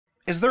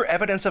Is there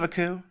evidence of a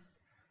coup?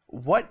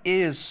 What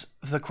is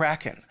the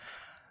Kraken?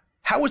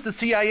 How is the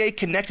CIA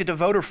connected to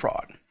voter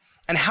fraud?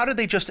 And how did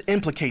they just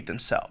implicate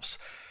themselves?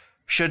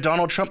 Should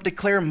Donald Trump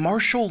declare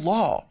martial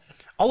law?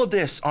 All of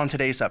this on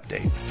today's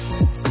update.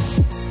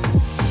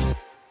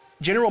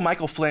 General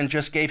Michael Flynn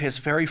just gave his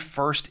very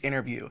first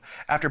interview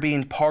after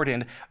being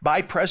pardoned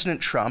by President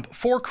Trump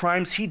for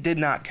crimes he did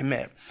not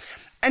commit.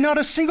 And not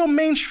a single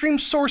mainstream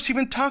source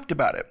even talked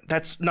about it.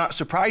 That's not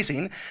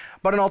surprising,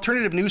 but an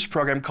alternative news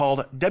program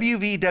called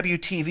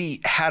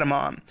WVW-TV had him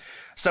on.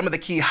 Some of the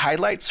key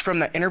highlights from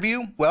that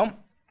interview, well,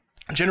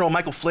 General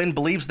Michael Flynn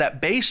believes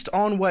that based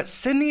on what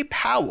Sidney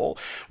Powell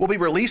will be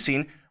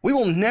releasing, we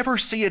will never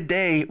see a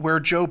day where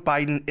Joe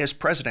Biden is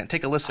president.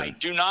 Take a listen. I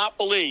do not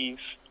believe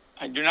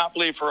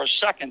for a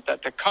second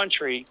that the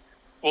country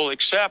will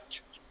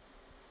accept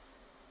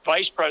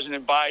Vice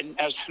President Biden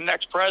as the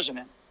next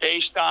president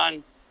based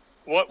on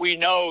what we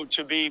know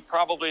to be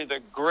probably the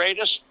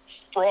greatest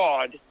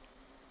fraud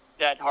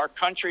that our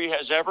country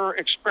has ever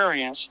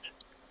experienced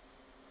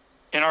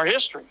in our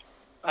history.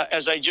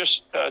 As I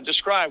just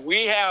described,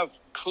 we have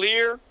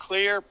clear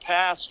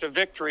paths to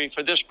victory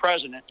for this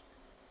president.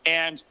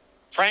 And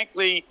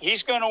frankly,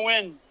 he's going to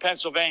win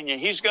Pennsylvania.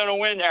 He's going to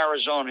win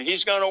Arizona.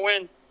 He's going to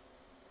win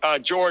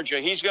Georgia.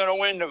 He's going to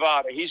win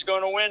Nevada. He's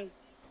going to win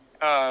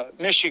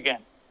Michigan.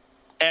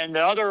 And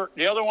the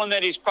other one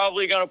that he's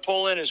probably going to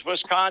pull in is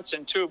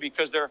Wisconsin too,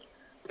 because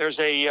there's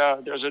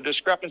a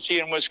discrepancy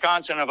in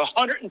Wisconsin of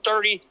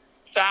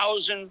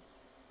 130,000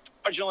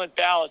 fraudulent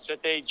ballots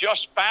that they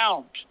just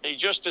found, they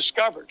just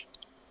discovered.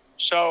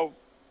 So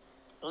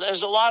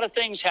there's a lot of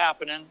things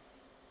happening,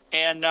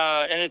 and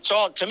it's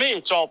all, to me,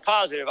 it's all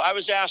positive. I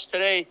was asked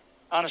today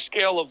on a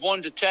scale of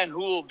 1 to 10 who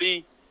will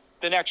be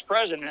the next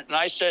president, and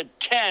I said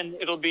 10,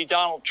 it'll be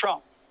Donald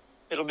Trump.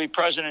 It'll be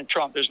President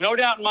Trump. There's no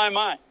doubt in my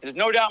mind. There's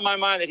no doubt in my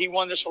mind that he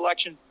won this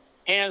election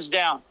hands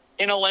down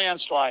in a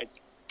landslide,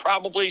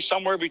 probably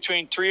somewhere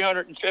between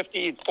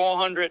 350 and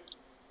 400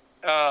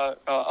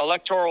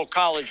 electoral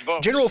college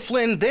votes. General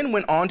Flynn then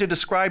went on to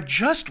describe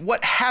just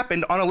what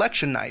happened on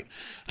election night.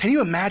 Can you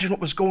imagine what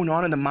was going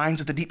on in the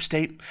minds of the deep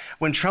state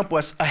when Trump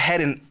was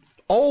ahead in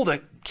all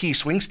the key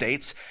swing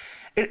states?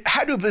 It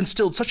had to have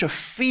instilled such a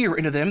fear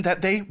into them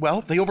that they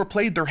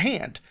overplayed their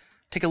hand.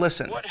 Take a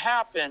listen. What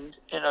happened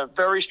in a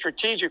very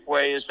strategic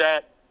way is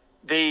that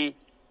the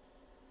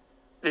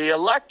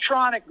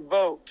electronic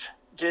vote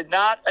did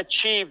not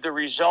achieve the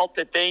result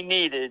that they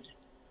needed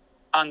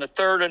on the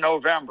 3rd of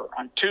November,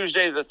 on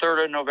Tuesday, the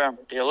 3rd of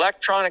November. The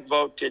electronic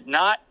vote did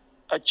not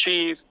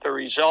achieve the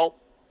result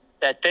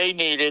that they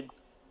needed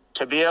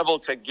to be able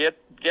to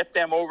get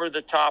them over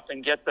the top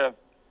and get the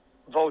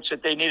votes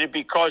that they needed,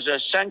 because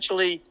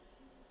essentially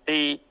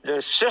the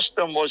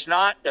system was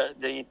not,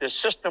 the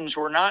systems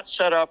were not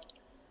set up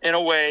in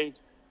a way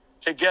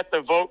to get the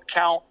vote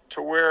count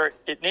to where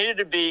it needed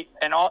to be,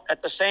 and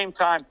at the same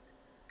time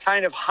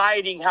kind of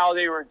hiding how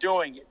they were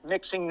doing it,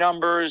 mixing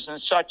numbers and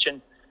such,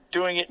 and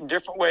doing it in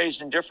different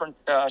ways in different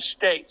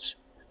states.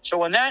 So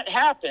when that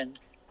happened,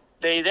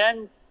 they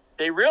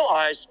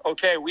realized,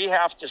 okay, we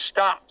have to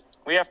stop.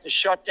 We have to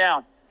shut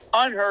down.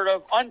 Unheard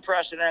of,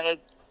 unprecedented.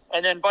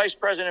 And then Vice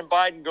President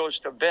Biden goes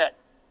to bed.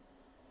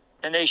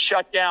 And they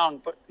shut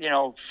down,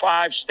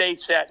 5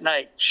 states that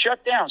night.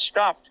 Shut down,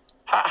 stopped.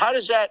 How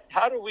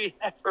do we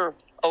ever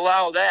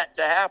allow that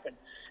to happen?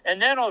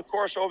 And then, of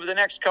course, over the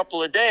next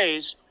couple of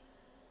days,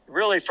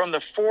 really from the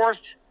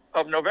 4th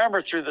of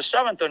November through the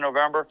 7th of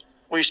November,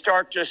 we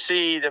start to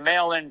see the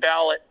mail-in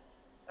ballot,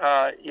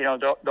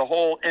 the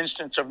whole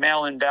instance of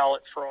mail-in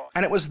ballot fraud.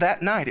 And it was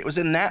that night, it was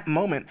in that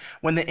moment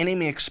when the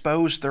enemy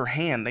exposed their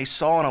hand. They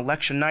saw on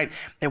election night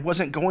it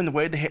wasn't going the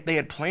way they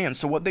had planned.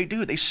 So what they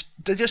do, they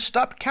just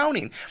stopped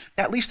counting,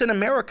 at least in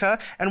America.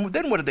 And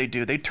then what did?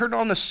 They turned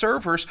on the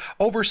servers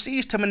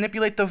overseas to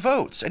manipulate the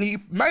votes. And you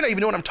might not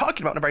even know what I'm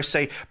talking about whenever I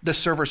say the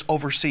servers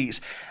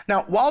overseas.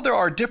 Now, while there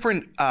are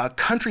different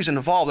countries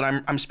involved,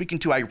 and I'm speaking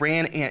to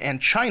Iran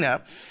and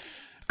China,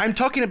 I'm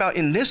talking about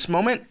in this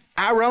moment,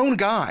 our own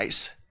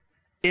guys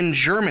in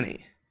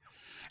Germany.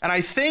 And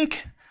I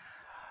think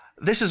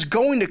this is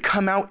going to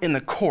come out in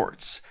the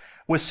courts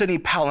with Sidney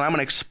Powell, and I'm going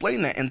to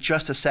explain that in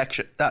just a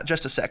second.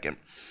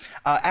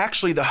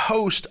 Actually, the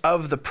host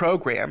of the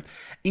program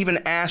even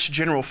asked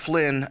General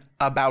Flynn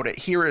about it.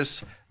 Here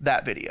is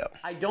that video.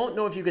 I don't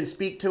know if you can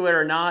speak to it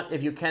or not.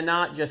 If you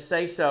cannot, just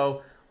say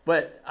so.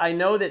 But I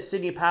know that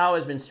Sidney Powell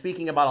has been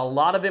speaking about a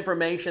lot of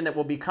information that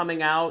will be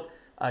coming out.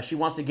 She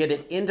wants to get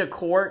it into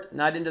court,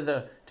 not into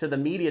the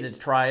media to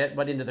try it,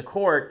 but into the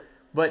court.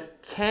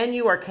 But can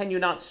you or can you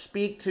not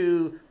speak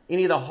to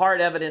any of the hard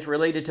evidence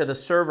related to the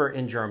server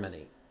in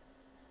Germany?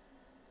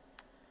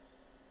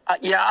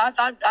 Yeah,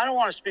 I don't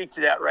want to speak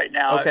to that right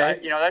now. Okay.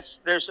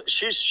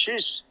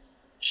 She's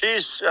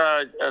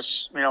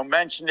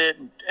mentioned it,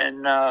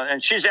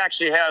 and she's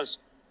actually has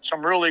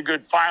some really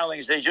good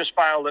filings. They just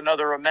filed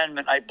another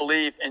amendment, I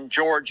believe, in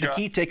Georgia. The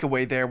key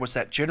takeaway there was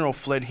that General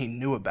Flynn, he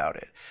knew about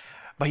it,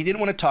 but he didn't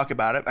want to talk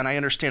about it, and I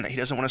understand that he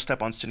doesn't want to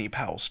step on Sidney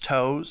Powell's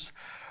toes.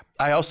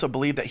 I also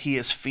believe that he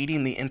is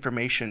feeding the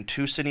information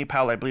to Sidney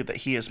Powell. I believe that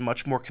he is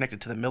much more connected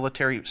to the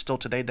military still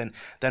today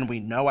than we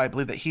know. I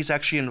believe that he's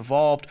actually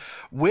involved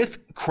with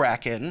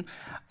Kraken,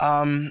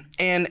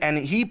 and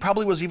he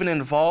probably was even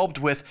involved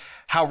with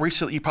how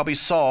recently you probably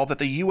saw that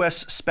the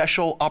U.S.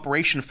 Special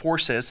Operation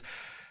Forces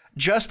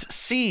just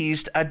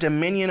seized a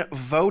Dominion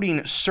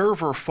voting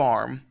server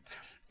farm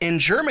in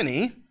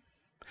Germany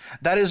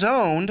that is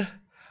owned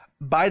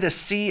by the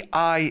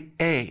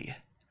CIA.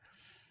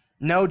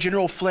 No,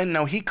 General Flynn,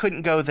 no, he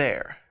couldn't go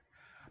there.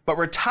 But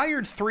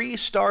retired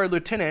 3-star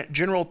Lieutenant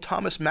General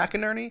Thomas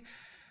McInerney,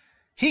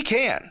 he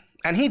can,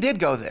 and he did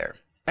go there,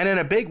 and in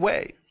a big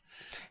way.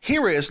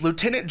 Here is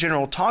Lieutenant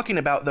General talking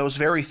about those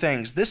very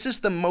things. This is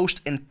the most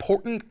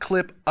important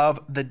clip of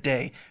the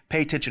day.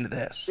 Pay attention to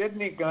this.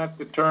 Sidney got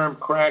the term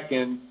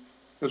Kraken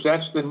because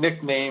that's the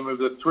nickname of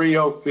the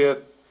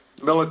 305th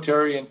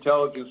Military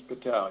Intelligence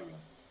Battalion.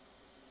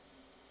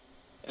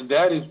 And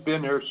that has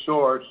been her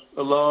source,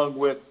 along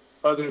with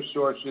other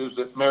sources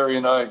that Mary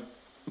and I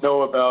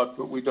know about,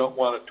 but we don't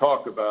want to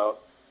talk about.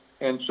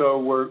 And so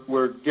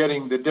we're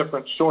getting the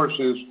different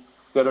sources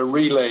that are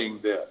relaying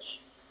this.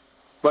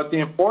 But the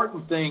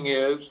important thing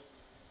is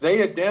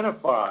they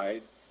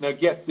identified, now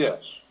get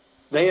this,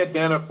 they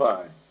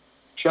identified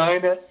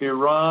China,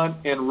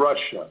 Iran, and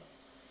Russia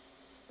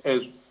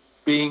as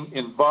being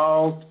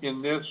involved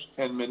in this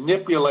and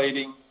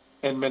manipulating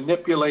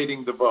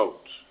the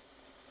votes.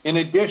 In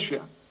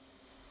addition,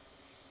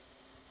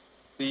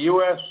 the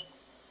U.S.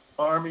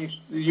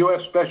 Army, the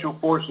U.S. Special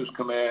Forces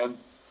Command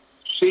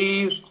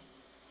seized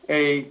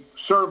a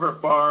server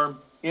farm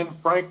in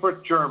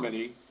Frankfurt,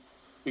 Germany,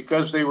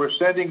 because they were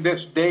sending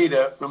this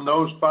data from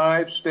those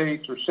 5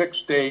 states or 6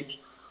 states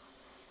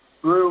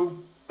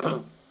through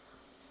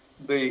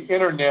the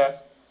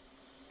internet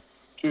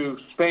to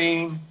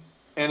Spain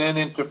and then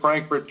into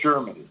Frankfurt,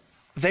 Germany.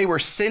 They were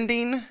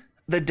sending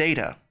the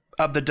data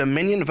of the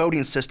Dominion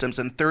voting systems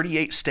in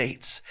 38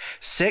 states,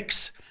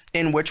 6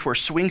 in which were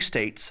swing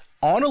states,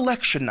 on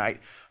election night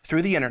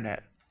through the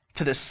internet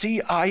to the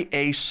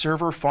CIA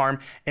server farm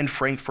in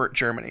Frankfurt,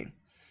 Germany.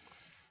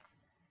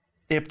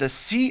 If the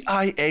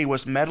CIA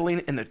was meddling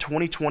in the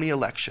 2020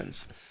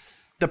 elections,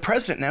 the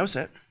president knows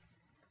it.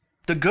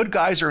 The good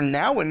guys are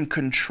now in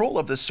control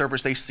of the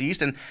servers they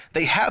seized, and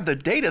they have the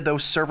data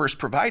those servers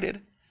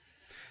provided.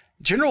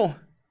 General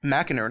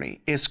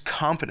McInerney is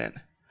confident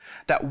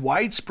that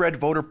widespread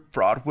voter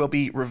fraud will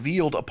be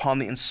revealed upon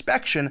the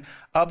inspection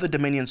of the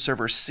Dominion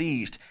servers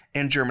seized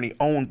in Germany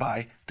owned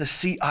by the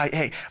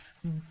CIA.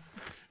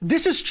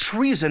 This is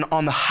treason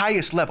on the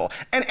highest level.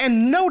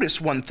 And notice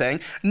one thing.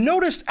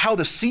 Notice how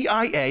the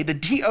CIA, the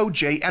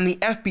DOJ, and the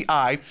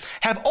FBI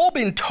have all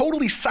been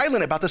totally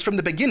silent about this from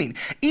the beginning,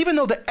 even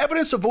though the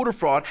evidence of voter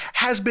fraud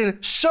has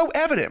been so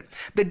evident.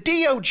 The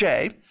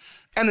DOJ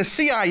and the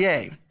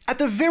CIA, at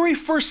the very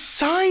first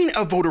sign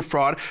of voter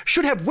fraud,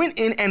 should have went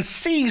in and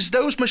seized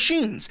those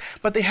machines,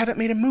 but they haven't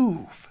made a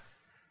move.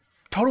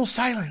 Total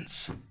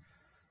silence.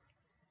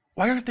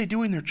 Why aren't they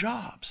doing their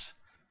jobs?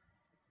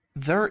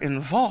 They're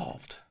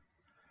involved.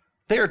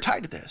 They are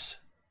tied to this.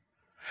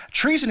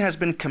 Treason has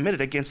been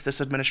committed against this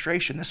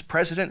administration, this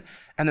president,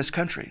 and this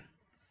country.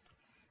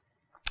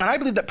 And I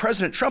believe that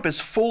President Trump is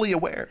fully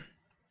aware.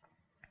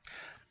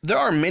 There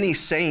are many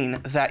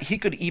saying that he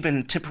could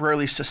even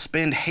temporarily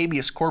suspend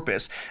habeas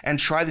corpus and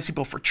try these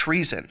people for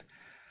treason.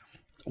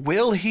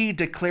 Will he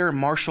declare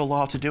martial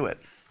law to do it?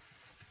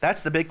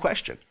 That's the big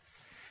question.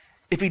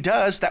 If he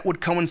does, that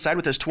would coincide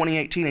with his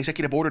 2018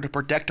 executive order to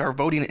protect our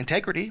voting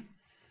integrity.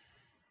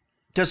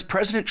 Does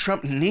President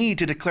Trump need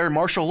to declare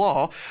martial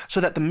law so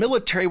that the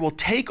military will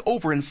take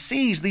over and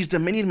seize these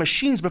Dominion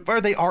machines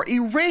before they are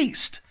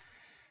erased?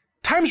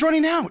 Time's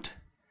running out.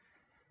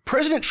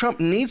 President Trump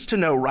needs to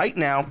know right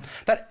now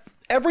that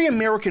every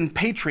American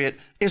patriot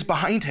is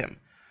behind him.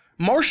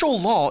 Martial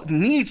law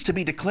needs to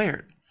be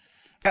declared.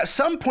 At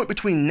some point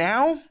between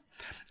now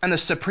and the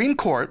Supreme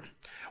Court,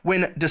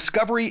 when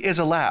discovery is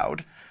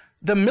allowed,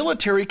 the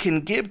military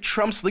can give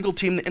Trump's legal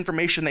team the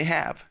information they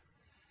have.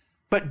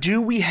 But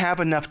do we have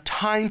enough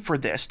time for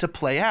this to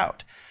play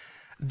out?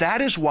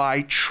 That is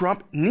why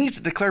Trump needs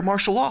to declare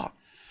martial law.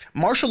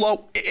 Martial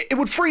law, it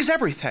would freeze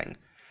everything,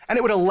 and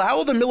it would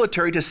allow the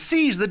military to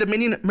seize the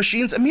Dominion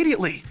machines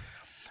immediately.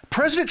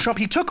 President Trump,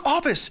 he took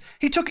office.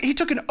 He took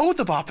an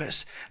oath of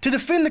office to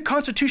defend the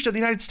Constitution of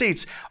the United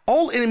States,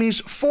 all enemies,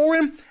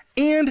 foreign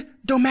and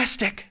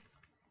domestic.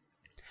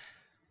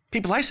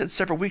 People, I said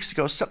several weeks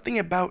ago, something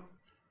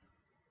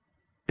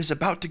is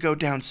about to go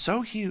down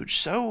so huge,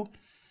 so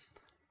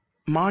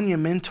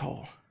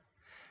monumental,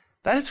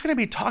 that it's going to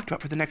be talked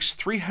about for the next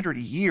 300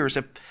 years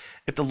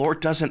if the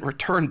Lord doesn't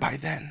return by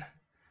then.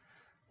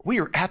 We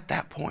are at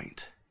that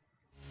point.